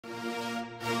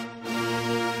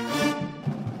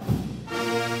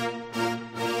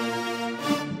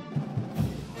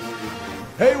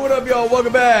Hey, what up, y'all?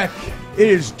 Welcome back. It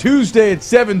is Tuesday at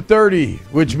 7:30,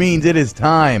 which means it is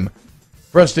time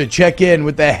for us to check in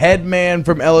with the head man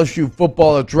from LSU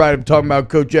football. That's right, I'm talking about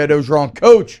Coach Ed Orgeron.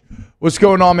 Coach, what's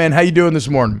going on, man? How you doing this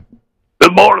morning?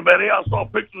 Good morning, man. Hey, I saw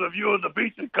pictures of you on the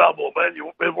beach in Cabo, man.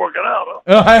 You've been working out, huh?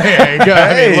 Oh, hey,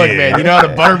 I mean, look, man, you know how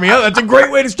to butter me up. That's a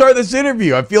great way to start this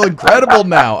interview. I feel incredible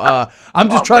now. I'm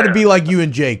just trying to be like you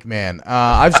and Jake, man.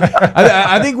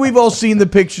 I think we've all seen the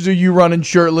pictures of you running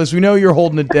shirtless. We know you're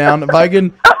holding it down. If I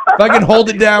can hold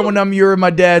it down when you're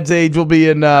my dad's age, we'll be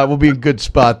in good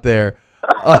spot there.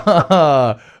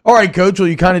 All right, Coach. Well,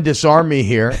 you kind of disarm me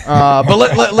here, but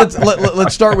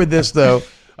let's start with this though.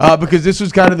 Because this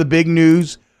was kind of the big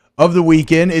news of the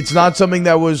weekend. It's not something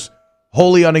that was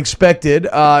wholly unexpected.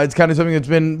 It's kind of something that's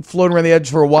been floating around the edge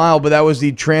for a while, but that was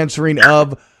the transferring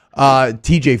of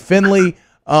TJ Finley.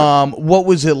 What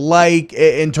was it like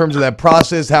in terms of that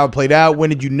process, how it played out? When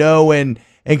did you know? And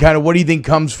kind of what do you think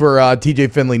comes for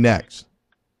TJ Finley next?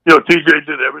 You know, TJ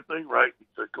did everything right. He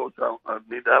said, Coach, I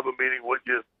need to have a meeting with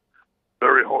you.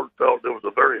 Very heartfelt. It was a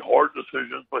very hard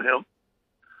decision for him.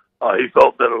 He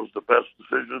felt that it was the best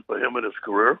decision for him in his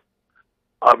career.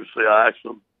 Obviously, I asked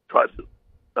him, tried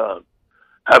to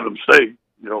have him stay,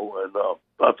 you know, and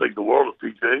I think the world of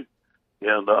TJ,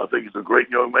 and I think he's a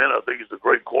great young man. I think he's a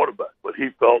great quarterback. But he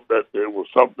felt that there was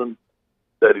something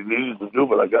that he needed to do,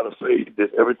 but I got to say, he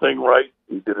did everything right.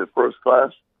 He did it first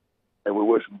class, and we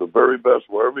wish him the very best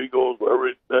wherever he goes,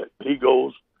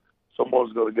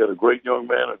 someone's going to get a great young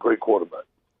man, a great quarterback.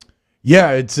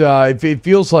 Yeah, it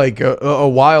feels like a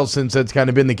while since that's kind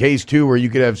of been the case, too, where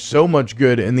you could have so much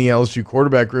good in the LSU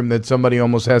quarterback room that somebody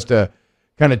almost has to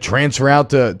kind of transfer out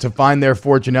to find their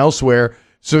fortune elsewhere.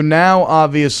 So now,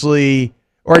 obviously,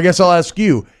 or I guess I'll ask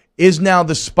you, is now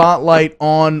the spotlight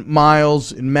on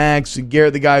Miles and Max and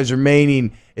Garrett, the guys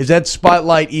remaining, is that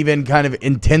spotlight even kind of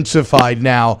intensified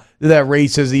now that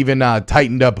race has even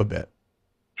tightened up a bit?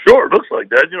 Sure, it looks like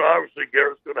that. You know, obviously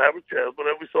Garrett's going to have a chance, but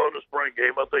as we saw in the spring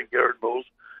game, I think Garrett knows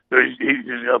that he's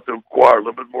going to have to acquire a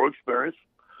little bit more experience.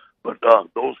 But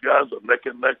those guys are neck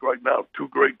and neck right now. Two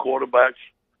great quarterbacks.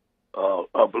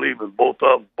 I believe in both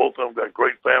of them. Both of them got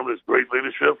great families, great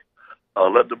leadership.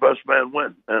 Let the best man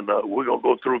win. And we're going to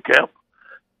go through camp,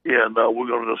 and we're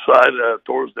going to decide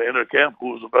towards the end of camp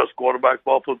who's the best quarterback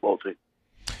for our football team.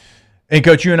 And,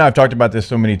 Coach, you and I have talked about this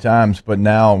so many times, but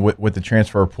now with the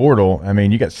transfer portal, I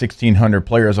mean, you got 1,600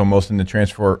 players almost in the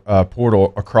transfer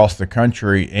portal across the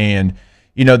country. And,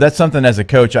 you know, that's something as a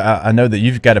coach I know that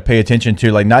you've got to pay attention to,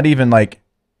 like not even like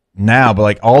now, but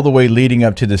like all the way leading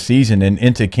up to the season and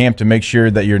into camp to make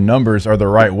sure that your numbers are the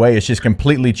right way. It's just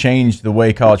completely changed the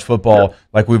way college football,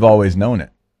 like we've always known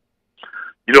it.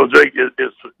 You know, Jake,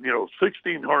 it's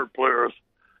 1,600 players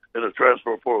in the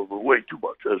transfer portal was way too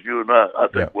much, as you and I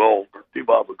think we all,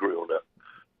 T-Bob, agree on that.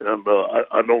 And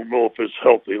I don't know if it's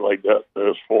healthy like that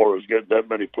as far as getting that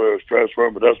many players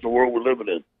transferring, but that's the world we're living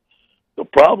in. The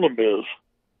problem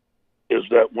is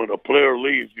that when a player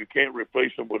leaves, you can't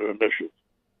replace them with an initial.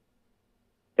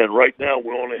 And right now,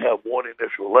 we only have one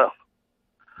initial left.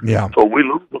 Yeah. So we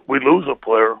lose a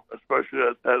player, especially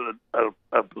at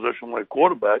a position like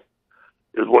quarterback.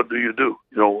 Is what do you do?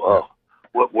 You know,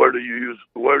 where do you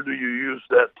use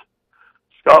that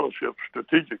scholarship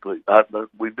strategically?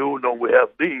 We do know we have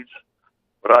needs,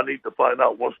 but I need to find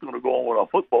out what's going to go on with our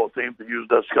football team to use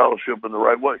that scholarship in the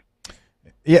right way.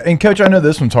 Yeah, and Coach, I know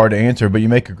this one's hard to answer, but you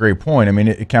make a great point. I mean,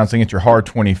 it counts against your hard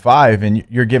 25, and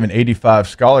you're given 85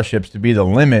 scholarships to be the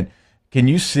limit. Can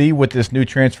you see with this new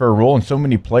transfer rule and so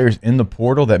many players in the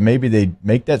portal that maybe they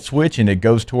make that switch and it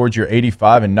goes towards your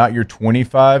 85 and not your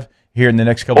 25 here in the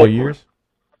next couple of years?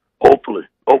 Hopefully,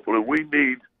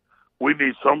 we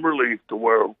need some relief to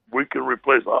where we can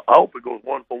replace. I hope it goes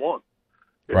one for one.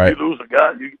 If you lose a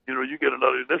guy, you get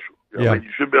another initial. I mean, you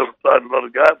should be able to sign another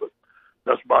guy, but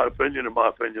that's my opinion and my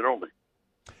opinion only.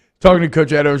 Talking to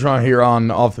Coach Ed Orgeron here on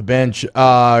Off the Bench.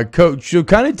 Coach, so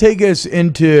kind of take us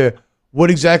into what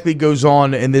exactly goes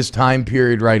on in this time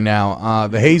period right now.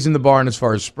 The hay's in the barn as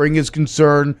far as spring is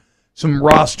concerned, some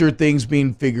roster things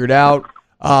being figured out.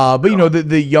 But, you know,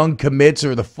 the young commits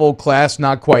or the full class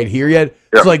not quite here yet.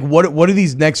 It's like, what do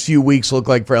these next few weeks look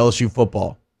like for LSU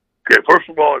football? Okay, first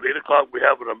of all, at 8 o'clock, we're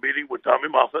having a meeting with Tommy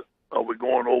Moffitt. We're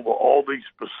going over all these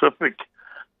specific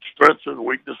strengths and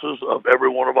weaknesses of every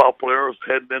one of our players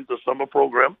heading into summer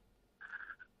program.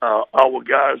 Our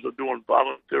guys are doing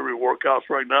voluntary workouts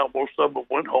right now. Most of them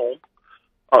went home.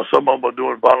 Some of them are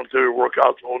doing voluntary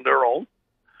workouts on their own.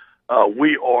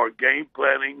 We are game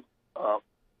planning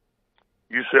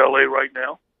UCLA right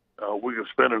now. We're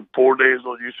spending 4 days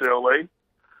on UCLA.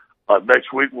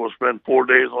 Next week we'll spend 4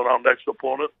 days on our next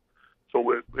opponent.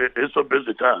 So it's a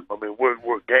busy time. I mean, we're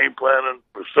game planning,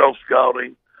 we're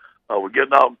self-scouting, we're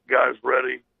getting our guys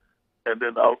ready, and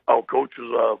then our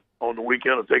coaches on the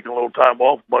weekend are taking a little time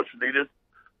off, much needed,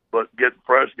 but getting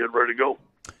fresh, getting ready to go.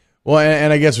 Well,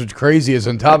 and I guess what's crazy is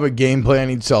on top of game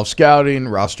planning, self-scouting,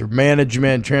 roster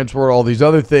management, transport, all these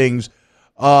other things,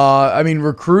 I mean,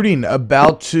 recruiting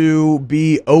about to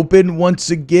be open once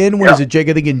again. When is it, Jake?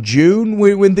 I think in June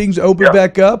when things open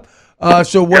back up.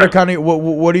 So what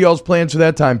are y'all's plans for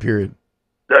that time period?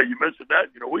 Yeah, you mentioned that.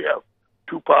 You know, we have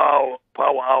 2 power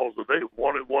hours a day,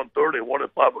 one at 1:30 and one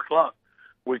at 5 o'clock.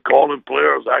 We call in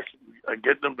players, actually, and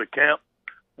get them to camp.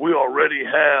 We already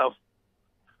have,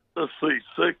 let's see,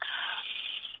 6,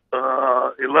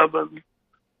 11.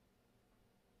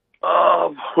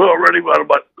 We're already got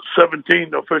about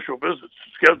 17 official visits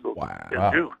scheduled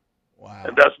in June. Wow.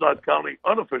 And that's not counting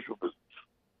unofficial visits.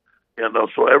 And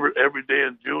so every day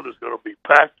in June is going to be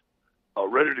packed,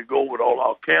 ready to go with all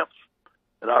our camps,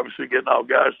 and obviously getting our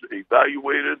guys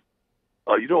evaluated.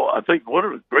 You know, I think one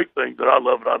of the great things that I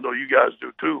love, and I know you guys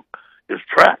do too, is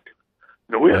track.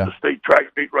 You know, we had the state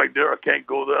track meet right there. I can't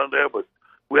go down there, but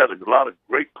we had a lot of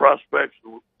great prospects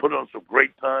who put on some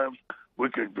great times. We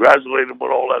congratulate them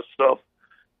with all that stuff.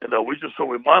 And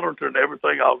we're monitoring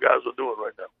everything our guys are doing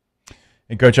right now.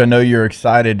 And Coach, I know you're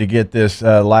excited to get this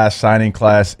last signing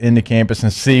class into campus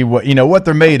and see what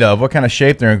they're made of, what kind of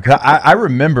shape they're in. I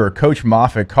remember Coach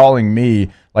Moffitt calling me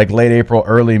like late April,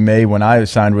 early May when I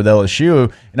signed with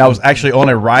LSU, and I was actually on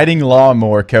a riding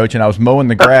lawnmower, Coach, and I was mowing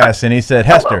the grass, and he said,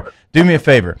 "Hester, do me a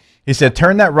favor." He said,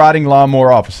 "Turn that riding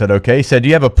lawnmower off." I said, "Okay." He said, "Do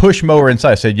you have a push mower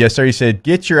inside?" I said, "Yes, sir." He said,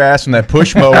 "Get your ass on that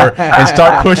push mower and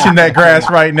start pushing that grass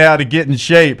right now to get in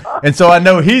shape." And so I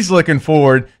know he's looking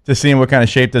forward to seeing what kind of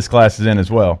shape this class is in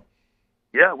as well.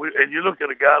 Yeah, and you look at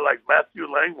a guy like Matthew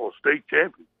Langwell, state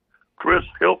champion, Chris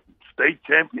Hilton, state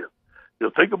champion. You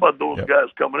know, think about those guys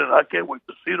coming in. I can't wait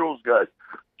to see those guys.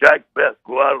 Jack Beck,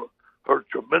 who I've heard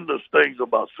tremendous things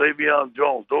about. Savion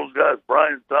Jones, those guys,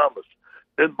 Brian Thomas.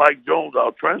 Then Mike Jones,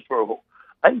 our transfer.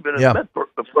 I ain't been in Medford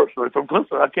personally from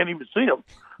Clemson. I can't even see him.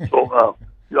 So,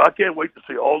 I can't wait to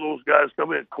see all those guys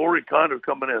come in. Corey Connor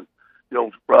coming in.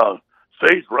 You know,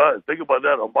 Sage Ryan. Think about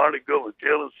that. Amari Goodwin,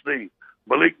 Jalen Sneed,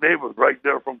 Malik Neighbors right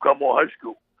there from Cumberland High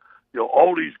School. You know,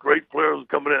 all these great players are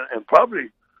coming in, and probably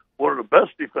one of the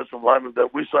best defensive linemen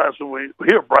that we signed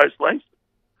here, Bryce Langston.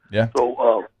 Yeah.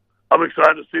 So I'm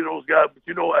excited to see those guys. But,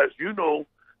 you know, as you know,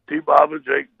 T-Bob and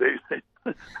Jake, they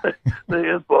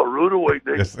in for a rude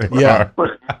awakening. Yes, they are.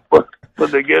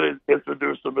 But they get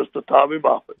introduced to Mr. Tommy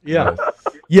Moffitt. Yeah.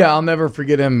 I'll never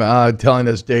forget him telling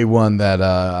us day one that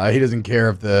he doesn't care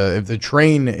if the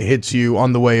train hits you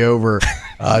on the way over,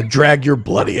 drag your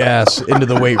bloody ass into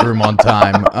the weight room on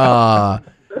time.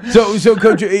 So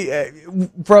Coach,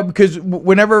 because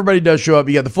whenever everybody does show up,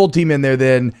 you got the full team in there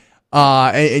then,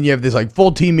 and you have this like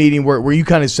full team meeting where you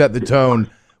kind of set the tone.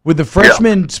 With the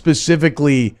freshmen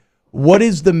specifically, what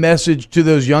is the message to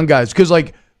those young guys? Because,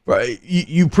 like,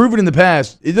 you've proven in the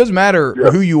past, it doesn't matter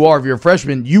who you are. If you're a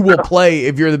freshman, you will play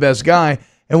if you're the best guy.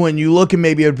 And when you look at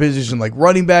maybe a position like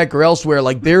running back or elsewhere,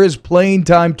 like, there is playing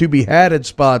time to be had at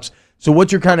spots. So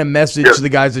what's your kind of message to the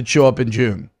guys that show up in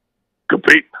June?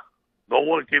 Compete. Don't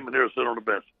want to come in here and sit on the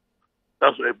bench.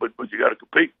 That's it, but you got to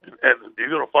compete. And you're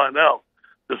going to find out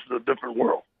this is a different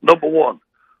world. Number one,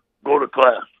 go to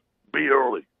class. Be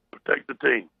early. Protect the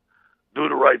team. Do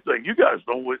the right thing. You guys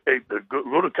know,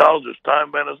 go to college is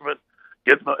time management.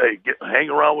 Hang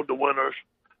around with the winners.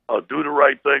 Do the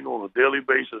right thing on a daily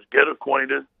basis. Get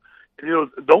acquainted. And, you know,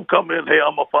 don't come in, hey,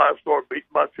 I'm a 5-star, beat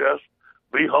my chest.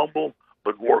 Be humble,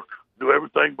 but work. Do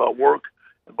everything by work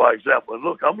and by example. And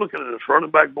look, I'm looking at this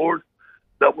running back board.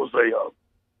 That was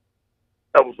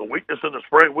a weakness in the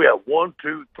spring. We have 1,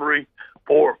 2, 3,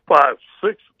 4, 5,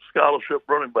 6 scholarship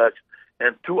running backs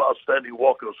and 2 outstanding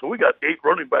walkers. So we got 8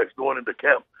 running backs going into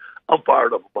camp. I'm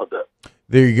fired up about that.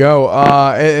 There you go.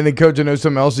 And then, Coach, I know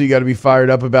something else you got to be fired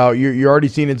up about. You're already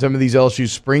seeing in some of these LSU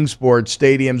spring sports,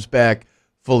 stadiums back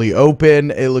fully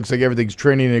open. It looks like everything's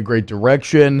trending in a great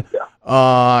direction.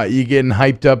 Yeah. You getting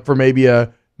hyped up for maybe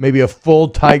a full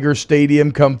Tiger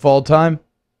Stadium come fall time?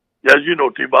 Yeah, as you know,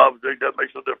 T-Bob, that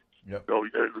makes a difference. Yep.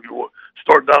 You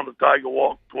start down the Tiger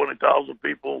Walk, 20,000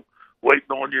 people waiting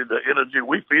on you, the energy.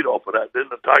 We feed off of that. Then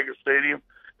the Tiger Stadium,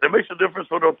 it makes a difference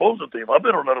for the opposing team. I've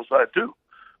been on the other side, too.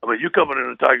 I mean, you coming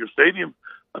in the Tiger Stadium,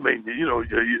 I mean, you know,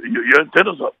 your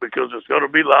antenna's up because it's going to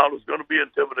be loud. It's going to be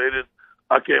intimidated.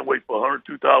 I can't wait for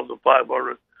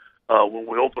 102,500 when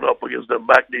we open up against the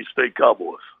McNeese State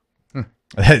Cowboys.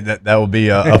 That will be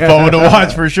a fun one to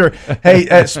watch for sure.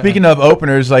 Hey, speaking of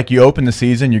openers, like you open the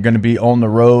season, you're going to be on the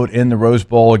road in the Rose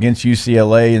Bowl against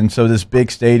UCLA, and so this big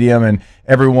stadium, and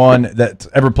everyone that's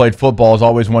ever played football has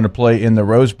always wanted to play in the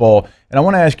Rose Bowl. And I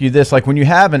want to ask you this, like when you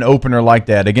have an opener like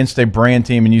that against a brand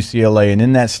team in UCLA and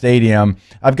in that stadium,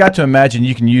 I've got to imagine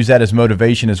you can use that as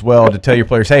motivation as well to tell your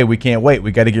players, hey, we can't wait.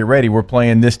 We got to get ready. We're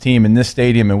playing this team in this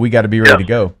stadium, and we got to be ready to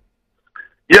go.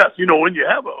 Yes, when you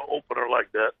have an opener like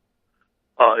that,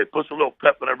 it puts a little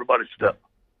pep in everybody's step.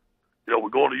 We're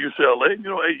going to UCLA.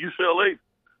 Hey, UCLA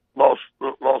lost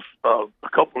a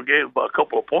couple of games by a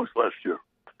couple of points last year,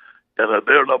 and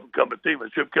they're an up-and-coming team.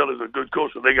 And Chip Kelly's a good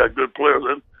coach, and they got good players.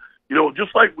 And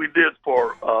just like we did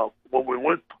for when we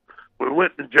went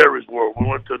in Jerry's world, we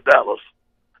went to Dallas.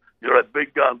 That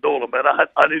big gondola, man.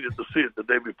 I needed to see it the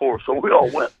day before, so we all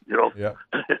went. Yeah.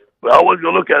 But I wasn't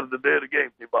gonna look at it the day of the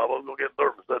game, T-Bob. I was gonna get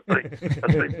nervous. That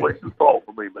thing played too tall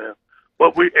for me, man.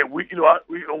 But we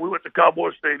went to Cowboy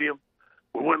Stadium.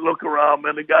 We went and looked around,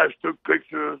 man. The guys took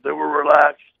pictures. They were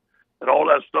relaxed and all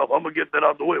that stuff. I'm going to get that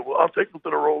out of the way. Well, I'll take them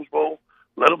to the Rose Bowl,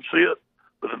 let them see it.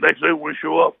 But the next day when we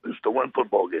show up, it's to win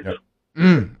football games.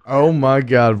 Yep. Oh, my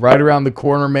God. Right around the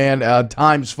corner, man.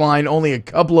 Time's flying. Only a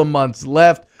couple of months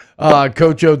left.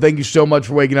 Coach O, thank you so much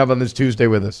for waking up on this Tuesday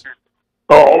with us.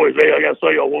 Oh, always. Hey, I got to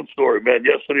tell y'all one story, man.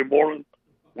 Yesterday morning,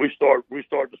 we start the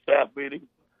staff meeting.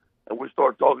 And we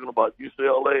start talking about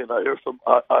UCLA, and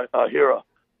I hear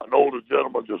an older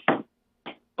gentleman just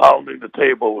pounding the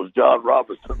table. It was John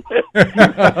Robinson.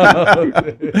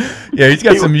 Yeah, he's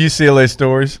got some UCLA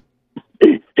stories.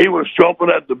 He was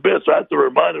chomping at the bits. I have to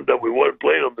remind him that we weren't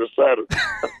playing him this Saturday.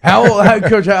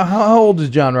 Coach, how old is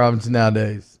John Robinson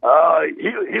nowadays?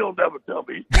 He'll never tell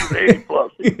me. He's 80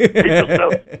 plus. He just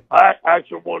tells, I ask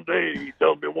him one day, he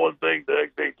tells me one thing, the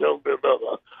next day he tells me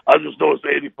another. I just know it's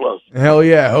 80 plus. Hell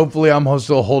yeah. Hopefully I'm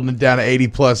still holding it down to 80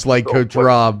 plus like Coach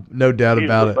Rob. No doubt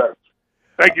about it. Best.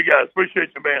 Thank you, guys. Appreciate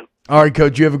you, man. All right,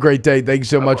 Coach, you have a great day. Thank you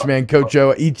so much, man. Coach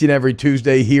O, each and every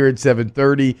Tuesday here at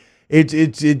 7:30.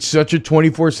 It's such a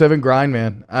 24/7 grind,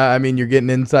 man. I mean, you're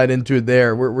getting insight into it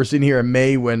there. We're sitting here in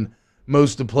May when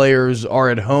most of the players are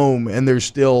at home and they're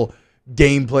still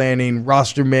game planning,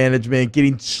 roster management,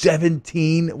 getting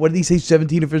 17, what did he say,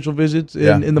 17 official visits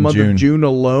in the month of June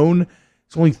alone?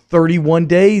 It's only 31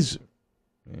 days.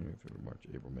 March,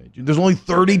 April, May, June. There's only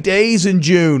 30 days in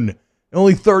June.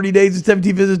 Only 30 days and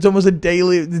 17 visits, almost a day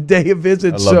of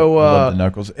visits. I love the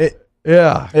Knuckles.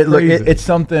 It's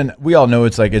something we all know.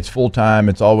 It's full time.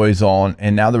 It's always on.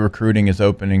 And now the recruiting is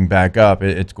opening back up.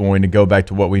 It's going to go back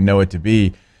to what we know it to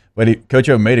be. But Coach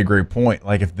O made a great point.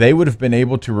 Like if they would have been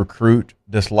able to recruit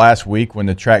this last week when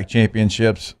the track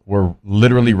championships were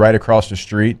literally right across the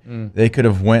street, they could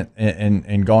have went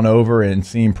and gone over and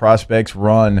seen prospects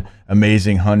run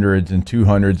amazing 100s and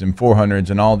 200s and 400s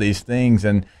and all these things.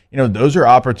 And those are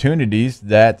opportunities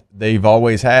that they've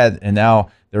always had, and now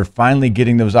they're finally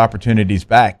getting those opportunities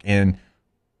back. And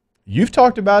you've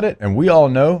talked about it, and we all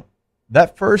know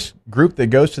that first group that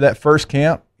goes to that first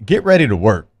camp, get ready to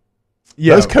work.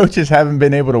 Yeah. Those coaches haven't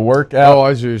been able to work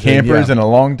out campers in a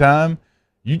long time.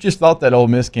 You just thought that Ole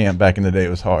Miss camp back in the day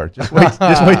was hard. Just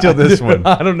wait till this one.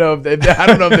 I don't know if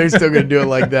they're still going to do it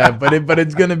like that, but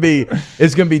it's going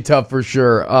to be tough for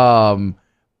sure.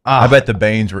 I bet the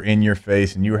Banes were in your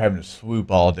face and you were having to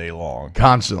swoop all day long.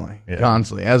 Constantly,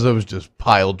 as I was just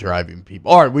pile driving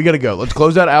people. All right, we got to go. Let's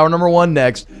close out hour number 1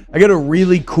 next. I got a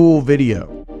really cool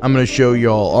video I'm going to show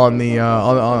y'all on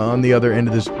the other end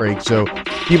of this break. So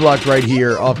keep locked right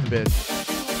here off the bench.